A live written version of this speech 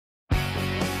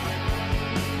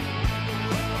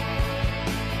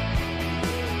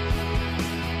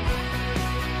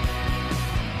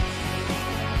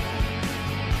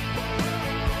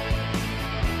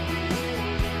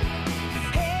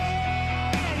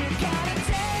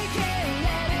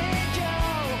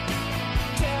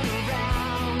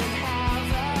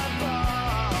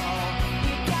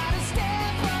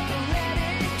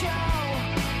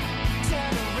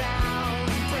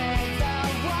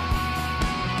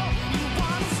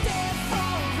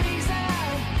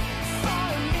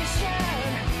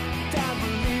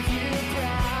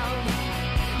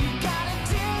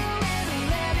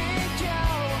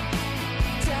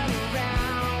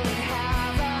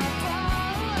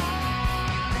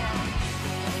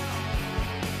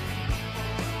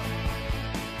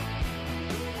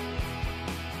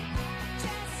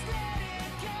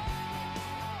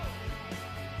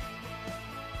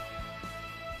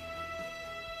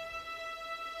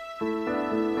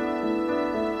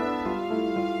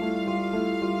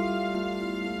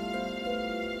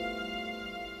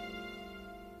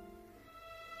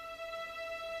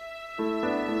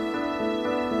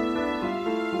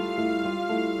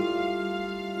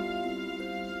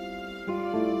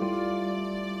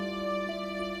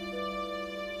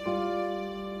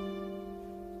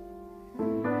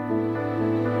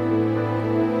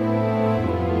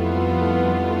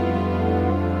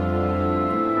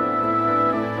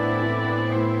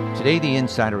Today, the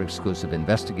Insider-exclusive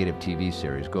investigative TV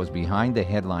series goes behind the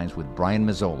headlines with Brian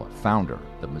Mazzola, founder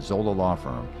of the Mazzola law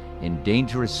firm, in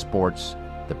Dangerous Sports,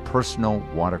 the personal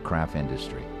watercraft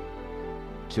industry.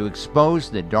 To expose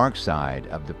the dark side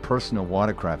of the personal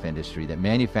watercraft industry that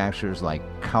manufacturers like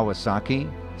Kawasaki,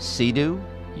 Sea-Doo,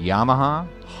 Yamaha,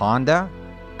 Honda,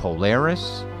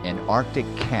 Polaris, and Arctic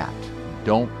Cat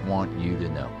don't want you to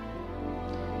know.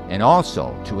 And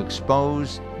also to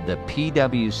expose the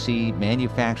PWC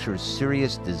manufacturer's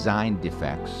serious design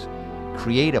defects,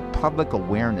 create a public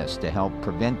awareness to help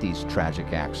prevent these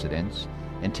tragic accidents,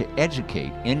 and to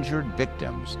educate injured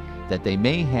victims that they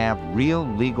may have real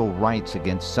legal rights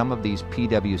against some of these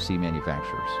PWC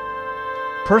manufacturers.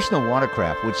 Personal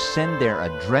watercraft, which send their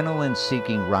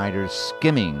adrenaline-seeking riders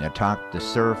skimming atop the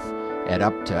surf at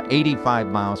up to 85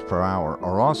 miles per hour,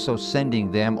 are also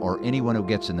sending them or anyone who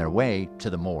gets in their way to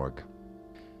the morgue.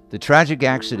 The tragic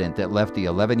accident that left the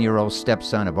 11-year-old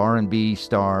stepson of R&B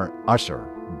star Usher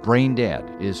brain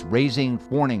dead is raising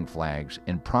warning flags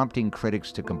and prompting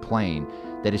critics to complain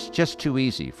that it's just too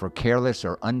easy for careless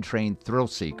or untrained thrill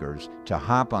seekers to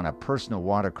hop on a personal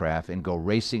watercraft and go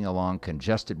racing along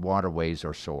congested waterways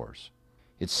or shores.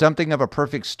 It's something of a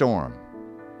perfect storm,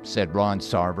 said Ron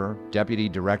Sarver, Deputy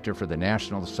Director for the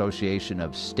National Association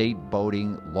of State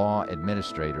Boating Law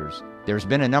Administrators. There's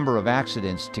been a number of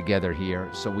accidents together here,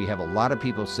 so we have a lot of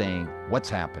people saying,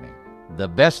 what's happening? The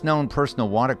best-known personal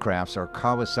watercrafts are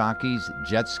Kawasaki's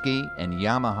Jet Ski and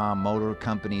Yamaha Motor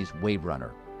Company's Wave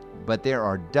Runner. But there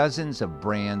are dozens of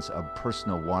brands of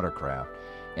personal watercraft,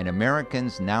 and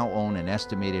Americans now own an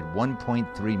estimated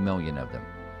 1.3 million of them.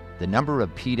 The number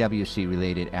of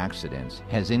PWC-related accidents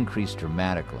has increased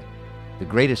dramatically. The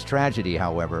greatest tragedy,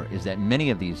 however, is that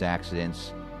many of these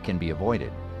accidents can be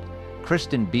avoided.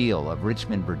 Kristen Beal of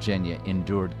Richmond, Virginia,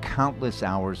 endured countless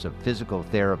hours of physical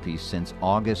therapy since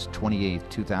August 28,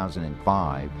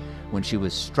 2005, when she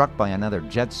was struck by another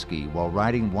jet ski while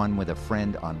riding one with a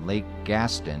friend on Lake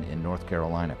Gaston in North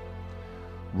Carolina.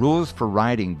 Rules for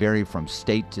riding vary from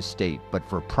state to state, but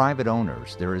for private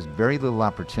owners, there is very little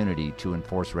opportunity to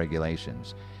enforce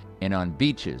regulations. And on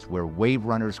beaches where wave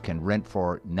runners can rent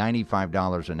for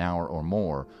 $95 an hour or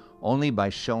more, only by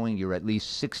showing you're at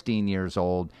least 16 years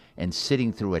old and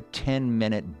sitting through a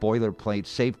 10-minute boilerplate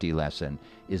safety lesson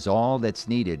is all that's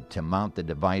needed to mount the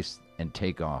device and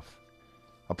take off.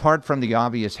 Apart from the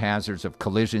obvious hazards of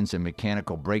collisions and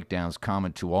mechanical breakdowns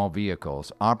common to all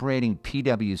vehicles, operating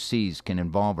PWCs can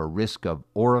involve a risk of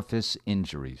orifice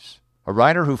injuries. A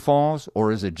rider who falls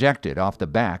or is ejected off the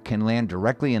back can land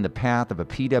directly in the path of a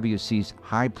PWC's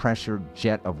high-pressure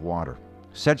jet of water.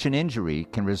 Such an injury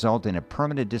can result in a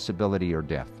permanent disability or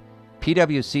death.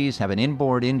 PWCs have an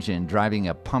inboard engine driving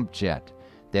a pump jet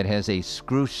that has a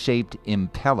screw-shaped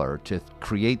impeller to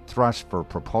create thrust for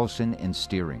propulsion and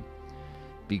steering.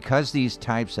 Because these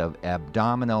types of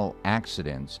abdominal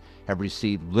accidents have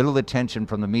received little attention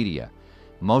from the media,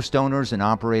 most owners and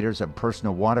operators of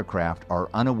personal watercraft are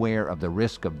unaware of the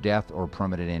risk of death or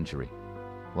permanent injury.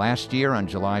 Last year, on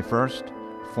July 1st,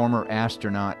 former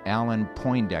astronaut Alan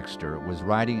Poindexter was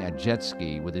riding a jet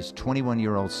ski with his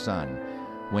 21-year-old son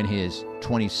when his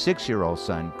 26-year-old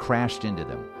son crashed into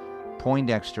them.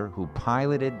 Poindexter, who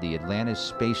piloted the Atlantis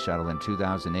space shuttle in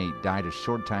 2008, died a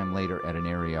short time later at an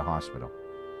area hospital.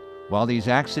 While these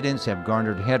accidents have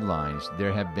garnered headlines,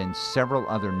 there have been several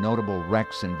other notable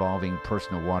wrecks involving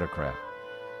personal watercraft.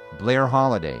 Blair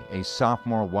Holliday, a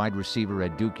sophomore wide receiver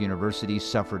at Duke University,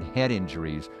 suffered head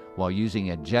injuries while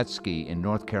using a jet ski in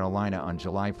North Carolina on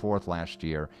July 4th last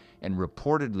year and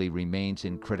reportedly remains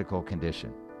in critical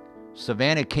condition.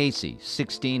 Savannah Casey,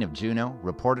 16 of Juneau,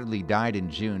 reportedly died in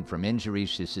June from injuries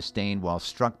she sustained while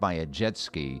struck by a jet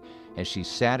ski as she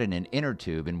sat in an inner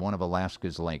tube in one of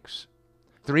Alaska's lakes.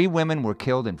 3 women were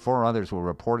killed and 4 others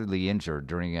were reportedly injured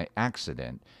during an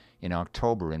accident in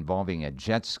October involving a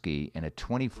jet ski and a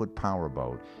 20-foot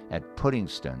powerboat at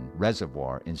Puddington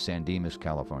Reservoir in San Dimas,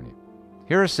 California.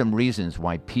 Here are some reasons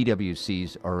why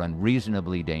PWCs are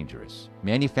unreasonably dangerous.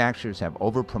 Manufacturers have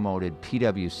overpromoted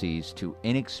PWCs to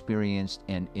inexperienced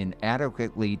and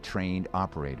inadequately trained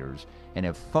operators and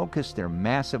have focused their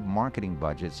massive marketing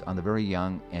budgets on the very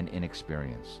young and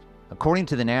inexperienced. According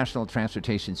to the National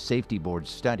Transportation Safety Board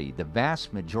study, the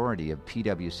vast majority of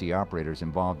PWC operators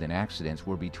involved in accidents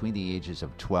were between the ages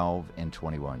of 12 and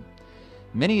 21.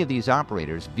 Many of these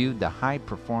operators viewed the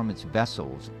high-performance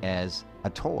vessels as a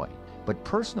toy. But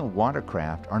personal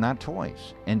watercraft are not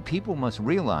toys, and people must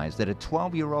realize that a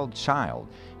 12-year-old child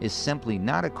is simply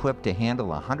not equipped to handle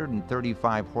a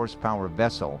 135 horsepower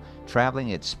vessel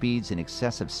traveling at speeds in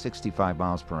excess of 65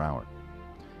 miles per hour.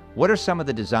 What are some of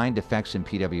the design defects in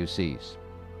PWCs?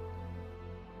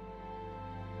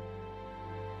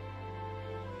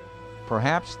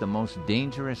 Perhaps the most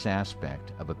dangerous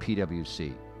aspect of a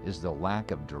PWC is the lack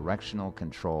of directional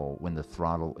control when the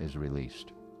throttle is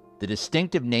released. The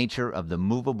distinctive nature of the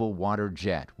movable water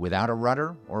jet without a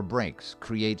rudder or brakes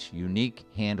creates unique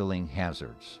handling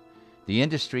hazards. The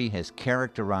industry has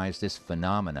characterized this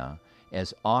phenomena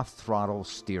as off-throttle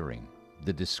steering.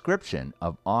 The description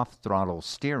of off-throttle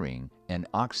steering, an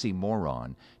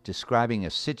oxymoron describing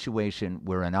a situation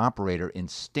where an operator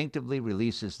instinctively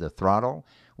releases the throttle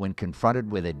when confronted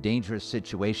with a dangerous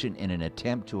situation in an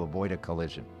attempt to avoid a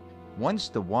collision. Once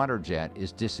the water jet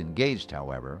is disengaged,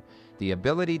 however, the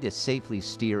ability to safely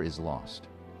steer is lost.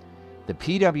 The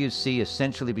PWC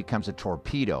essentially becomes a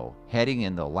torpedo heading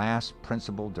in the last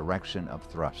principal direction of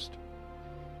thrust.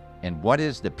 And what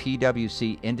is the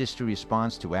PWC industry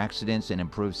response to accidents and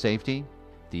improved safety?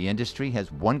 The industry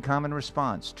has one common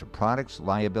response to products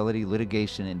liability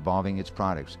litigation involving its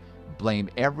products: blame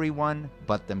everyone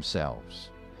but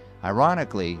themselves.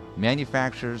 Ironically,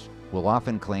 manufacturers will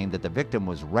often claim that the victim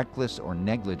was reckless or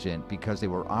negligent because they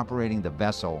were operating the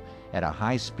vessel at a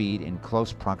high speed in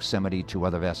close proximity to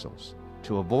other vessels.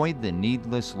 To avoid the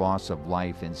needless loss of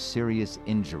life and serious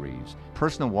injuries,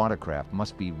 personal watercraft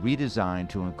must be redesigned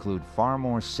to include far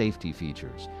more safety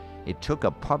features. It took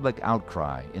a public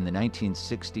outcry in the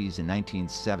 1960s and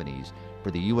 1970s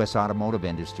for the U.S. automotive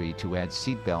industry to add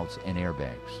seatbelts and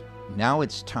airbags. Now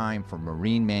it's time for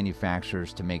marine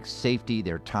manufacturers to make safety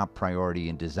their top priority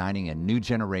in designing a new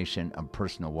generation of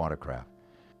personal watercraft.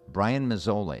 Brian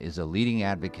Mazzola is a leading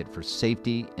advocate for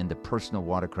safety in the personal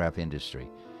watercraft industry.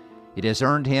 It has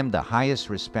earned him the highest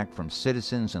respect from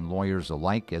citizens and lawyers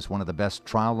alike as one of the best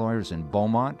trial lawyers in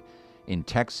Beaumont, in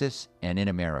Texas, and in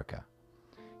America.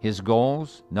 His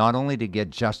goals, not only to get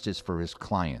justice for his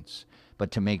clients, but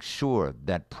to make sure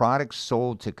that products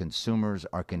sold to consumers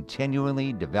are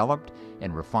continually developed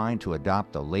and refined to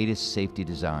adopt the latest safety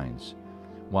designs.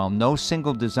 While no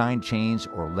single design change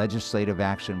or legislative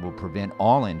action will prevent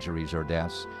all injuries or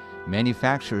deaths,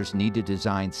 manufacturers need to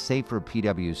design safer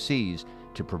PWCs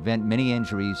to prevent many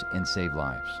injuries and save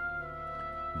lives.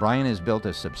 Brian has built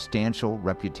a substantial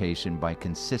reputation by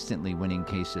consistently winning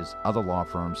cases other law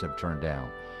firms have turned down.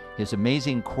 His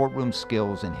amazing courtroom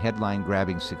skills and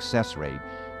headline-grabbing success rate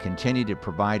continue to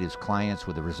provide his clients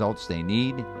with the results they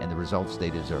need and the results they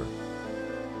deserve.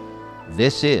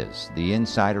 This is the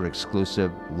Insider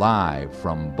Exclusive, live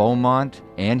from Beaumont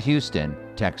and Houston,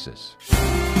 Texas.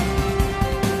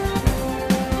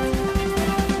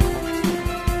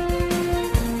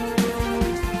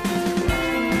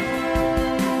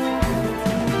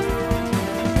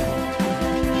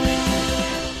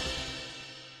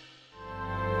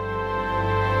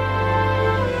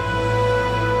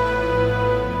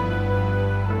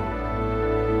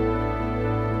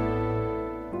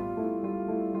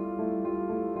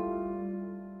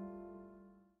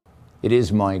 It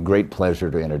is my great pleasure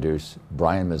to introduce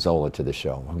Brian Mazzola to the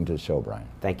show. Welcome to the show, Brian.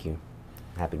 Thank you.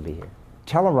 Happy to be here.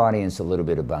 Tell our audience a little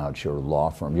bit about your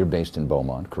law firm. You're based in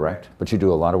Beaumont, correct? But you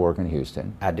do a lot of work in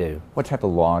Houston. I do. What type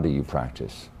of law do you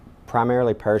practice?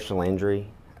 Primarily personal injury,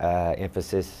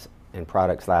 emphasis in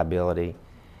products liability,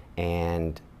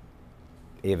 and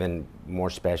even more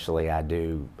specially, I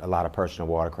do a lot of personal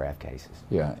watercraft cases.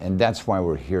 Yeah, and that's why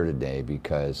we're here today,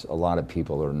 because a lot of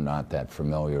people are not that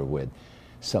familiar with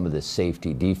some of the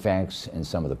safety defects and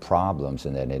some of the problems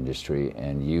in that industry,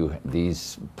 and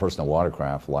these personal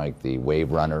watercraft like the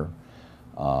Wave Runner,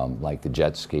 like the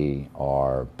jet ski,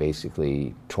 are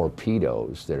basically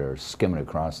torpedoes that are skimming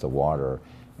across the water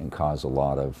and cause a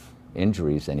lot of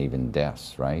injuries and even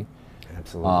deaths, right?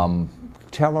 Absolutely.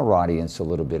 Tell our audience a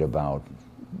little bit about,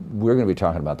 we're going to be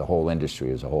talking about the whole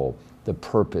industry as a whole, the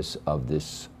purpose of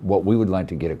this, what we would like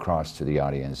to get across to the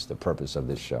audience, the purpose of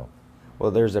this show.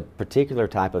 Well, there's a particular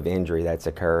type of injury that's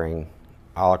occurring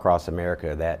all across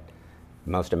America that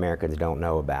most Americans don't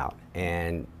know about.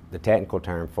 And the technical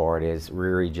term for it is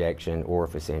rear ejection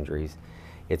orifice injuries.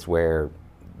 It's where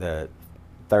the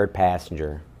third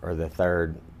passenger or the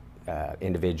third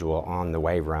individual on the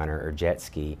wave runner or jet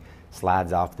ski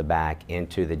slides off the back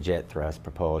into the jet thrust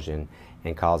propulsion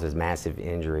and causes massive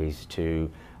injuries to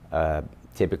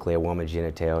typically a woman's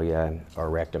genitalia or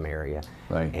rectum area.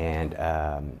 Right. And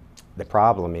the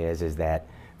problem is that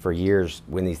for years,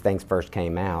 when these things first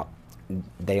came out,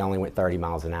 they only went 30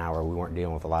 miles an hour. We weren't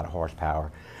dealing with a lot of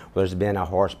horsepower. Well, there's been a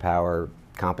horsepower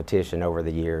competition over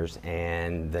the years,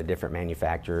 and the different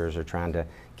manufacturers are trying to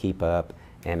keep up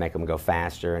and make them go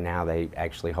faster, and now they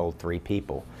actually hold 3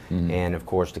 people. And of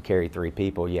course, to carry 3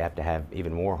 people, you have to have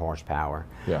even more horsepower.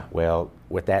 Yeah. Well,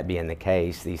 with that being the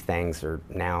case, these things are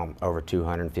now over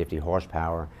 250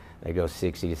 horsepower. They go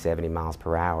 60 to 70 miles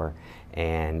per hour,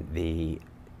 and the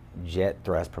jet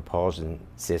thrust propulsion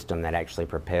system that actually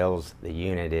propels the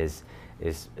unit is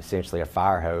essentially a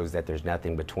fire hose that there's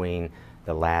nothing between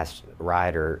the last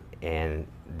rider and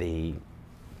the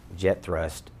jet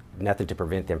thrust, nothing to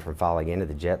prevent them from falling into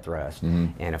the jet thrust.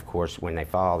 And of course, when they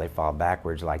fall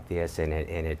backwards like this, and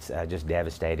it's just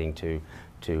devastating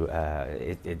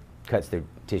it cuts the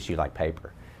tissue like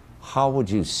paper. How would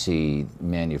you see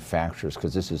manufacturers,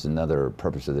 because this is another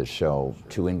purpose of this show,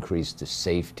 to increase the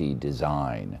safety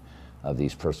design of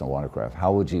these personal watercraft,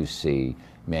 how would you see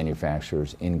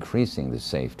manufacturers increasing the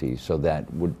safety so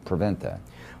that would prevent that?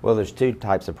 Well, there's 2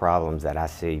 types of problems that I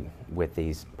see with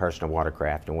these personal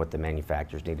watercraft and what the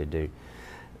manufacturers need to do.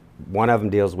 One of them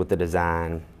deals with the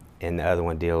design, and the other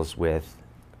one deals with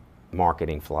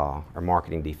marketing flaw or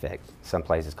marketing defect. Some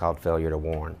places called failure to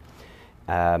warn.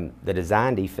 The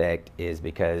design defect is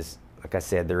because, like I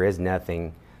said, there is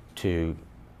nothing to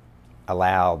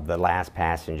allow the last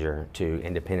passenger to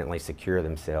independently secure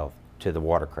themselves to the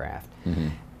watercraft.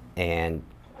 And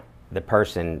the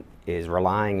person is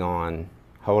relying on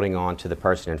holding on to the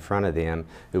person in front of them,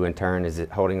 who in turn is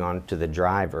holding on to the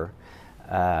driver.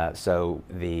 So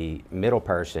the middle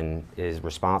person is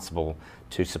responsible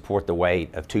to support the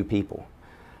weight of 2 people.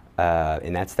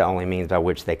 And that's the only means by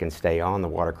which they can stay on the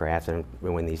watercraft. And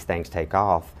when these things take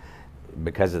off,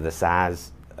 because of the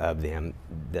size of them,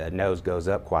 the nose goes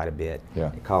up quite a bit.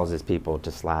 Yeah. It causes people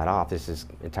to slide off. This is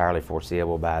entirely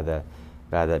foreseeable by the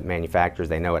manufacturers.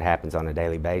 They know it happens on a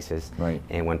daily basis. Right.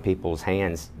 And when people's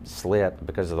hands slip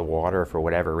because of the water for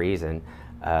whatever reason,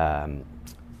 the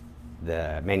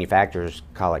manufacturers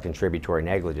call it contributory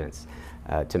negligence.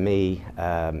 To me,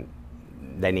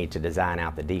 they need to design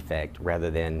out the defect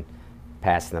rather than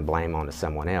passing the blame on to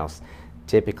someone else.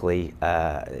 Typically,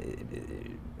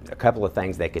 a couple of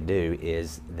things they could do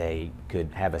is they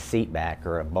could have a seat back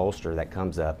or a bolster that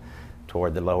comes up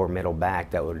toward the lower middle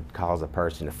back that would cause a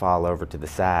person to fall over to the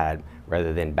side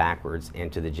rather than backwards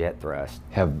into the jet thrust.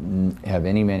 Have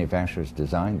any manufacturers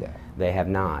designed that? They have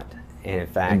not. And in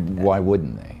fact, And why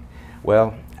wouldn't they?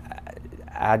 well,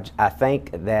 I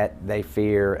think that they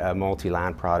fear a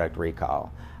multi-line product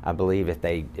recall. I believe if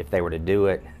they were to do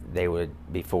it, they would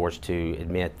be forced to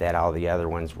admit that all the other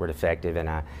ones were defective, and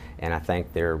I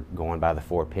think they're going by the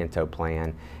Ford Pinto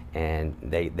plan, and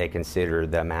they consider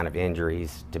the amount of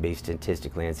injuries to be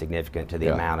statistically insignificant to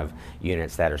the amount of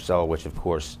units that are sold, which of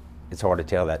course it's hard to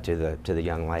tell that to the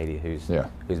young lady who's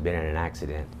been in an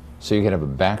accident. So you can have a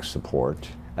back support.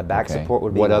 A back support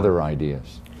would be What one. other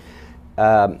ideas?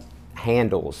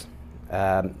 Handles.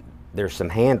 There's some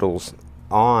handles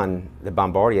on the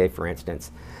Bombardier, for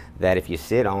instance, that if you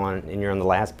sit on and you're on the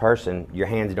last person, your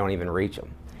hands don't even reach them.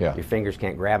 Yeah. Your fingers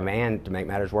can't grab them, and to make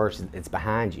matters worse, it's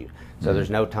behind you. So there's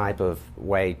no type of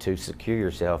way to secure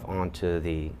yourself onto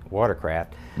the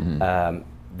watercraft.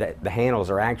 The handles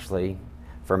are actually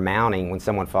for mounting when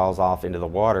someone falls off into the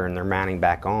water and they're mounting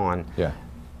back on. Yeah.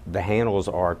 The handles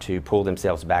are to pull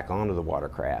themselves back onto the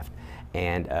watercraft.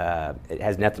 And it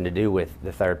has nothing to do with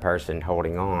the third person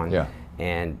holding on. Yeah.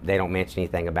 And they don't mention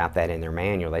anything about that in their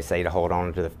manual. They say to hold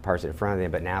on to the person in front of them,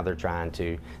 but now they try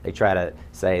to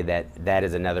say that that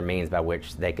is another means by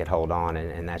which they could hold on,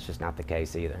 and that's just not the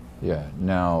case either. Yeah.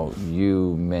 Now,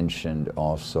 you mentioned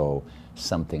also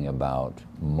something about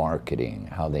marketing,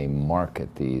 how they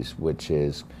market these, which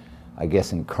is, I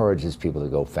guess, encourages people to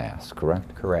go fast,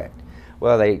 correct? Correct.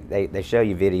 Well, they show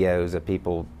you videos of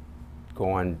people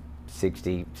going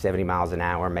 60, 70 miles an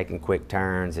hour, making quick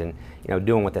turns, and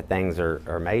doing what the things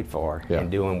are made for, Yeah. and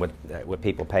doing what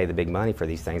people pay the big money for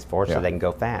these things for, so Yeah. they can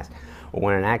go fast. Well,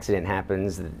 when an accident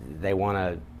happens, they want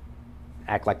to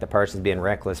act like the person's being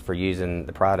reckless for using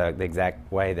the product the exact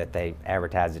way that they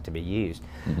advertise it to be used.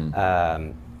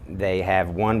 They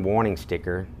have one warning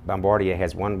sticker. Bombardier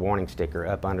has one warning sticker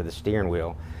up under the steering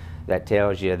wheel that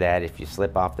tells you that if you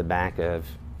slip off the back of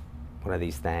one of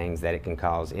these things, that it can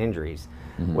cause injuries.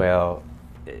 Well,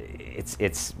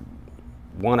 it's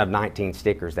one of 19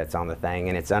 stickers that's on the thing,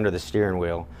 and it's under the steering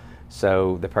wheel.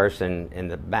 So the person in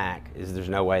the back, there's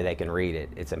no way they can read it.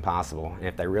 It's impossible. And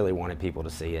if they really wanted people to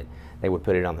see it, they would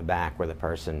put it on the back where the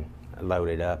person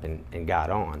loaded up and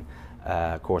got on.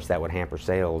 Of course, that would hamper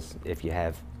sales if you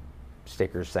have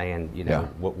stickers saying, Yeah.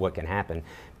 what can happen.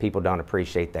 People don't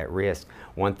appreciate that risk.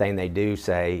 One thing they do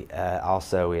say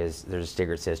also is there's a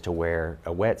sticker that says to wear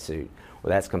a wetsuit. Well,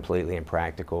 that's completely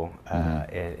impractical.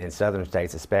 In southern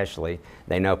states especially,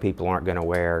 they know people aren't going to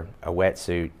wear a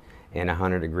wetsuit in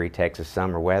 100-degree Texas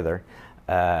summer weather.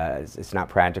 It's not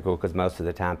practical because most of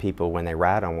the time people, when they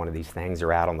ride on one of these things,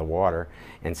 are out on the water,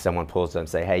 and someone pulls up and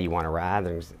say, hey, you want to ride?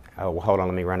 And oh, well, hold on,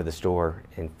 let me run to the store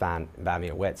and buy me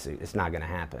a wetsuit. It's not going to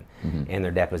happen. In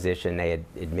their deposition, they had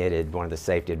admitted, one of the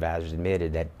safety advisors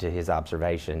admitted that to his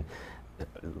observation,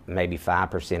 maybe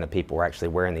 5% of people were actually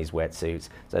wearing these wetsuits,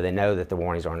 so they know that the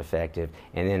warnings aren't effective.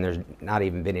 And then there's not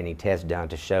even been any tests done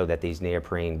to show that these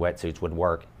neoprene wetsuits would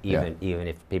work even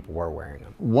if people were wearing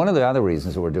them. One of the other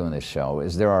reasons that we're doing this show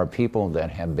is there are people that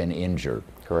have been injured.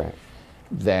 Correct.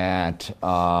 That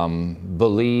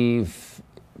believe,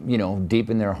 deep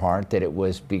in their heart that it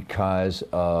was because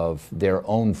of their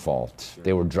own fault.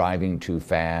 They were driving too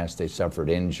fast, they suffered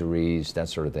injuries, that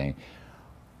sort of thing.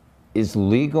 Is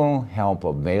legal help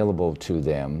available to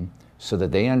them so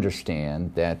that they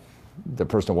understand that the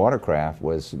personal watercraft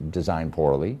was designed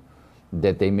poorly,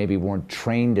 that they maybe weren't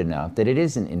trained enough, that it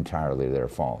isn't entirely their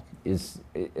fault?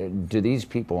 Do these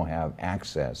people have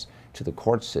access to the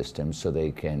court system so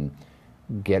they can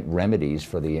get remedies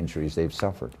for the injuries they've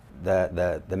suffered?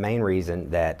 The main reason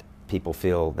that people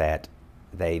feel that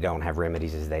they don't have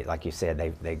remedies is like you said,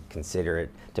 they consider it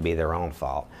to be their own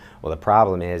fault. Well, the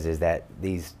problem is that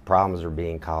these problems are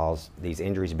being caused, these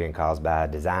injuries are being caused by a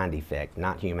design defect,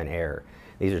 not human error.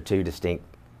 These are two distinct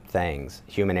things.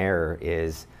 Human error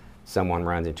is someone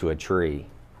runs into a tree,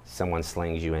 someone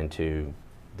slings you into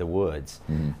the woods.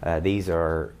 These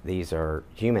are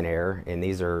human error, and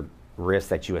these are risks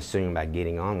that you assume by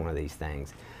getting on one of these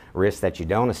things. Risks that you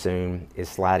don't assume is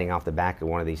sliding off the back of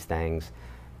one of these things,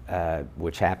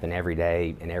 which happen every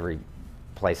day in every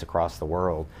place across the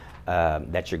world,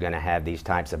 that you're going to have these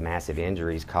types of massive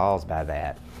injuries caused by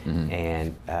that.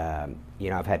 And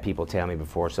I've had people tell me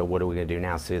before, so what are we going to do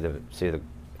now? Sue the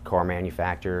car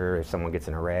manufacturer if someone gets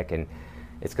in a wreck? And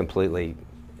it's completely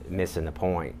missing the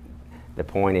point. The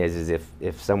point is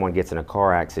if someone gets in a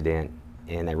car accident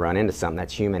and they run into something,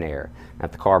 that's human error. Now,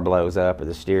 if the car blows up or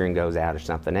the steering goes out or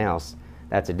something else,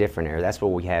 that's a different error. That's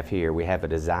what we have here. We have a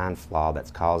design flaw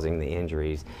that's causing the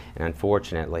injuries. And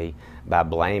unfortunately, by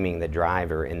blaming the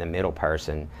driver and the middle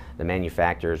person, the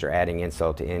manufacturers are adding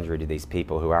insult to injury to these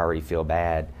people who already feel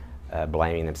bad,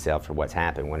 blaming themselves for what's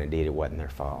happened when indeed it wasn't their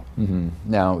fault.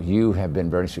 Now, you have been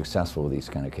very successful with these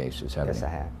kind of cases, haven't you? Yes, I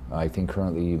have. I think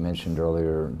currently you mentioned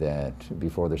earlier that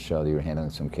before the show that you were handling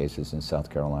some cases in South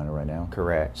Carolina right now?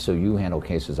 Correct. So you handle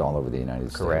cases all over the United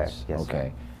States? Correct, yes,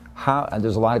 okay. And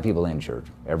there's a lot of people injured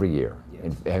every year.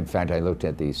 Yes. In fact, I looked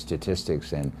at the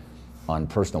statistics, and on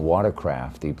personal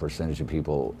watercraft, the percentage of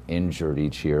people injured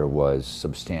each year was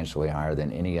substantially higher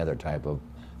than any other type of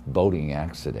boating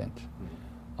accident,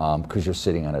 because you're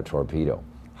sitting on a torpedo.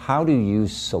 How do you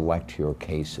select your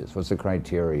cases? What's the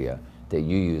criteria that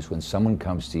you use when someone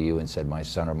comes to you and said, my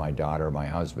son or my daughter or my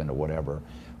husband or whatever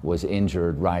was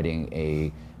injured riding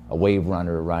a wave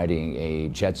runner, riding a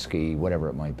jet ski, whatever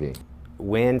it might be?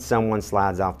 When someone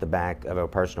slides off the back of a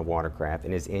personal watercraft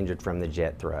and is injured from the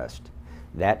jet thrust,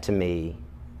 that to me,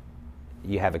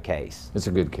 you have a case. It's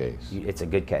a good case. It's a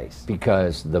good case.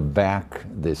 Because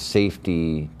the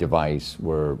safety device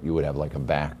where you would have like a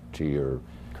back to your,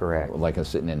 correct, like a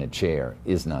sitting in a chair,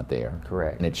 is not there.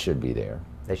 Correct. And it should be there.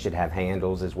 They should have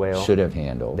handles as well. Should have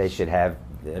handles. They should have,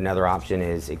 another option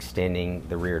is extending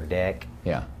the rear deck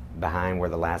behind where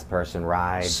the last person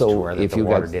rides, so to where the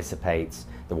water dissipates.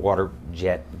 The water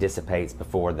jet dissipates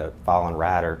before the fallen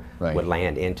rider would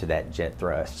land into that jet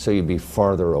thrust. So you'd be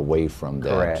farther away from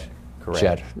that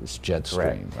jet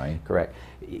stream, right? Correct.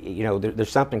 There's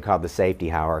something called the safety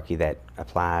hierarchy that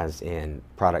applies in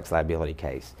products liability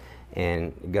case.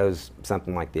 And it goes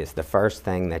something like this. The first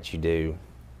thing that you do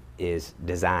is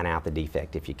design out the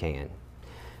defect if you can.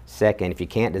 Second, if you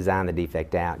can't design the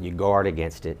defect out, you guard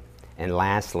against it. And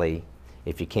lastly,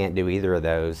 if you can't do either of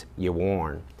those, you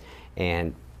warn.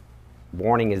 And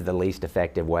warning is the least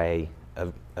effective way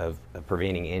of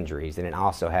preventing injuries, and it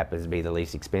also happens to be the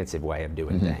least expensive way of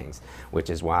doing things,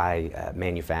 which is why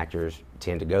manufacturers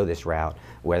tend to go this route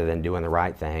rather than doing the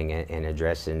right thing and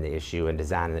addressing the issue and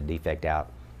designing the defect out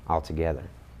altogether.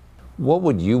 What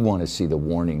would you want to see the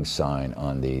warning sign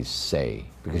on these say?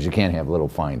 Because you can't have little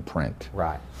fine print.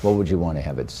 Right. What would you want to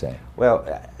have it say?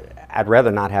 Well, I'd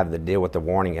rather not have to deal with the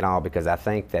warning at all, because I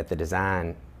think that the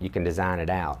design, you can design it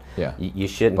out. Yeah. You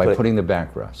shouldn't by putting the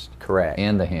backrest. Correct.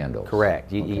 And the handles.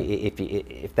 Correct. Okay.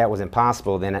 If that was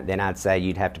impossible, then I'd say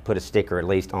you'd have to put a sticker at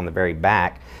least on the very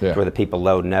back, yeah, where the people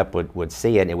loading up would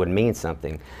see it and it would mean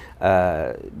something.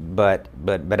 But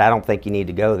I don't think you need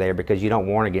to go there, because you don't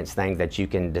warn against things that you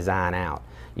can design out.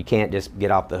 You can't just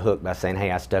get off the hook by saying,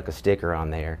 hey, I stuck a sticker on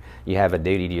there. You have a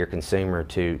duty to your consumer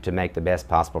to make the best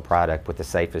possible product with the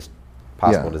safest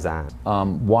possible design.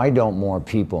 Why don't more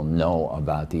people know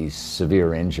about these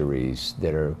severe injuries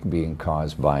that are being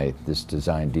caused by this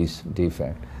design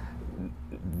defect?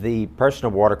 The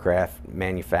personal watercraft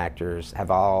manufacturers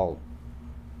have all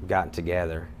gotten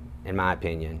together, in my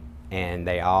opinion, and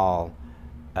they all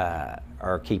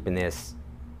are keeping this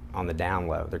on the down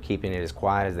low. They're keeping it as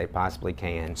quiet as they possibly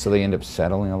can. So they end up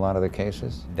settling a lot of the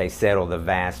cases? They settle the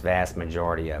vast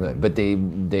majority of them. But they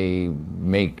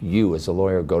make you as a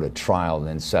lawyer go to trial and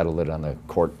then settle it on the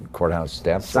courthouse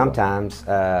steps? Sometimes.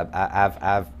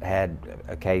 I've had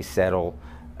a case settle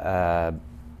on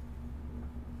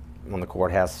the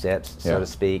courthouse steps, so to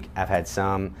speak. I've had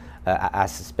some. I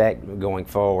suspect going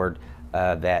forward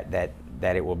that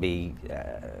it will be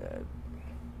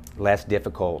less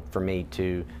difficult for me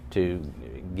to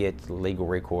get legal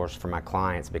recourse for my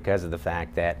clients, because of the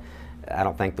fact that I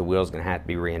don't think the wheel's going to have to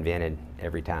be reinvented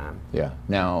every time. Yeah.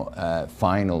 Now,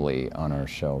 finally on our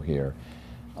show here,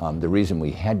 the reason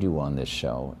we had you on this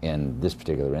show in this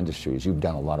particular industry is you've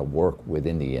done a lot of work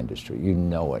within the industry. You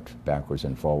know it backwards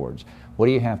and forwards. What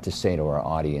do you have to say to our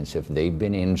audience if they've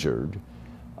been injured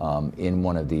in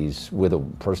one of these with a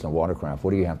personal watercraft?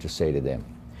 What do you have to say to them?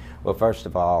 Well, first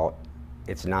of all,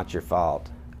 it's not your fault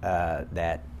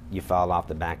that you fall off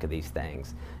the back of these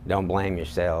things. Don't blame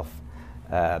yourself.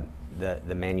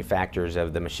 The manufacturers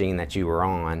of the machine that you were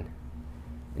on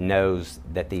knows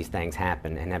that these things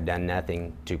happen and have done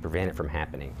nothing to prevent it from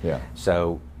happening. Yeah.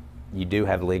 So you do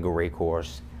have legal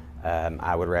recourse.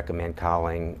 I would recommend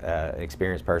calling an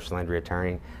experienced personal injury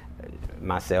attorney.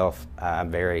 Myself,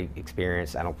 I'm very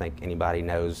experienced. I don't think anybody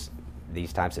knows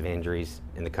these types of injuries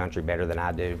in the country better than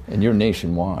I do. And you're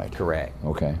nationwide. Correct.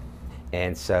 Okay.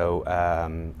 And so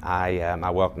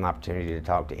I welcome the opportunity to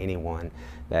talk to anyone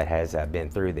that has been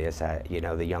through this. You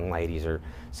know, the young ladies are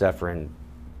suffering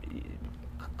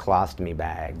colostomy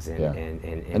bags,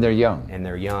 and they're young. And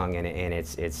they're young, and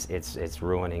it's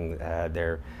ruining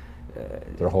their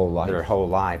whole life. Their whole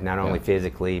life, not only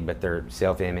physically, but their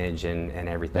self-image and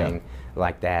everything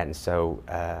like that. And so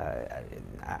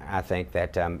I think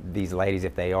that these ladies,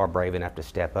 if they are brave enough to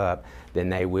step up, then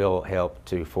they will help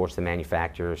to force the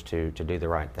manufacturers to do the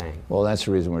right thing. Well, that's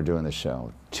the reason we're doing the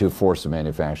show, to force the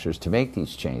manufacturers to make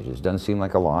these changes. Doesn't seem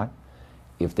like a lot.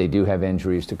 If they do have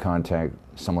injuries, to contact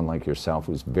someone like yourself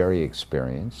who's very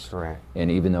experienced. Correct. And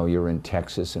even though you're in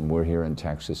Texas and we're here in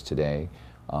Texas today,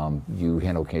 you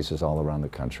handle cases all around the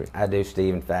country. I do,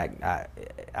 Steve. In fact, I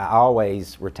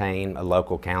always retain a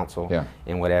local counsel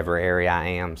in whatever area I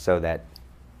am, so that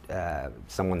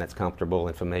someone that's comfortable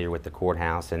and familiar with the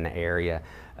courthouse in the area,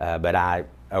 but I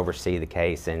oversee the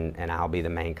case and I'll be the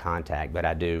main contact, but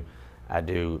I do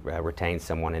retain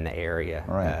someone in the area,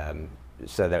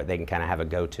 so that they can kind of have a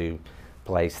go-to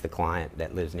place, the client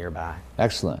that lives nearby.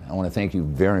 Excellent. I want to thank you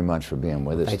very much for being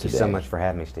with us today. Thank you so much for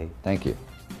having me, Steve. Thank you.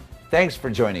 Thanks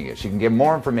for joining us. You can get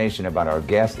more information about our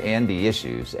guest and the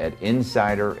issues at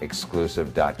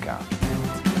insiderexclusive.com.